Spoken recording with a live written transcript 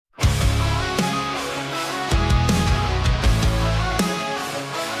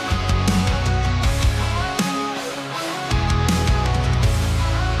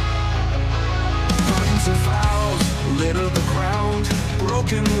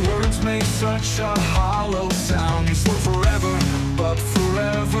words make such a hollow sound. You swore forever, but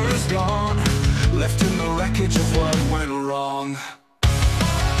forever's gone, left in the wreckage of what went wrong.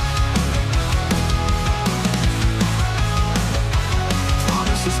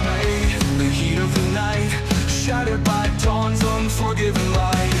 Promises made in the heat of the night, shattered by dawn's unforgiving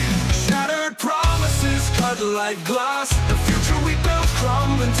light. Shattered promises cut like glass, the future we built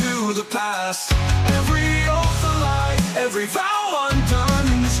crumbling to the past. Every oath a lie, every vow undone,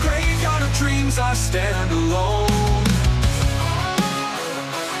 in this graveyard of dreams I stand alone.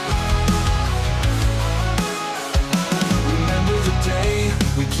 Remember the day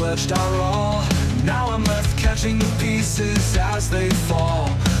we pledged our all, now I'm left catching the pieces as they fall.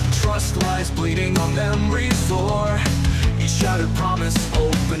 Trust lies bleeding on memory's floor, each shattered promise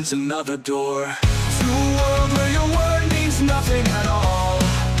opens another door to a world where your word means nothing at all.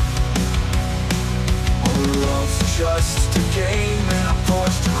 Our love's just a game and I'm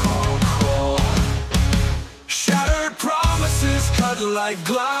forced to crawl. Shattered promises cut like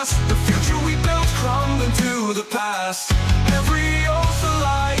glass, the future we built crumbling to the past. Every oath a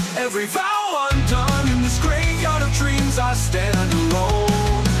lie, every vow undone, in this graveyard of dreams I stand alone.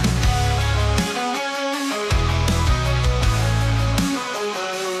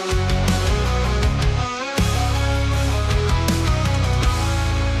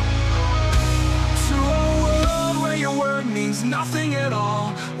 Means nothing at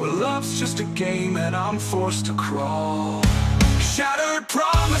all, where love's just a game and I'm forced to crawl. Shattered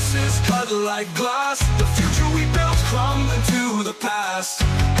promises cut like glass, the future we built crumbling to the past.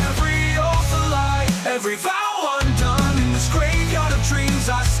 Every oath a lie, every vow undone, in this graveyard of dreams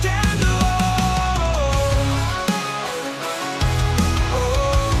I stand alone.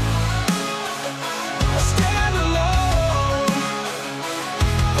 Oh, I stand alone.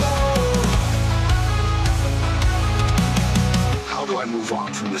 Oh. How do I move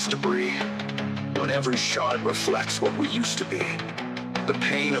on from this debris, when every shard reflects what we used to be? The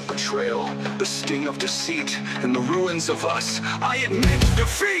pain of betrayal, the sting of deceit, and the ruins of us, I admit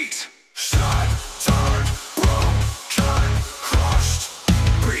defeat. Shattered, broken, crushed,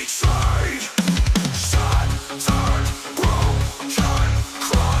 betrayed. Shattered, broken,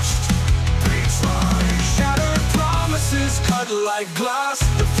 crushed, betrayed. Shattered promises cut like glass,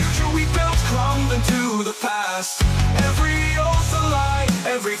 the future we built crumbling to the past. Every oath a lie,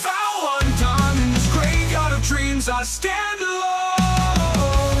 every vow undone, in this graveyard of dreams I stand alone.